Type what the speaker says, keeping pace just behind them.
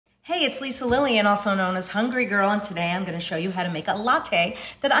Hey, it's Lisa Lillian, also known as Hungry Girl, and today I'm going to show you how to make a latte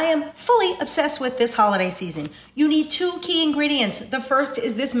that I am fully obsessed with this holiday season. You need two key ingredients. The first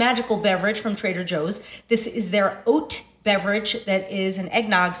is this magical beverage from Trader Joe's. This is their oat beverage that is an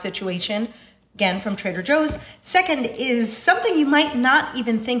eggnog situation, again from Trader Joe's. Second is something you might not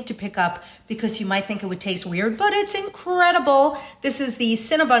even think to pick up because you might think it would taste weird, but it's incredible. This is the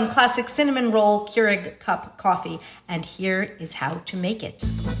Cinnabon Classic Cinnamon Roll Keurig Cup Coffee, and here is how to make it.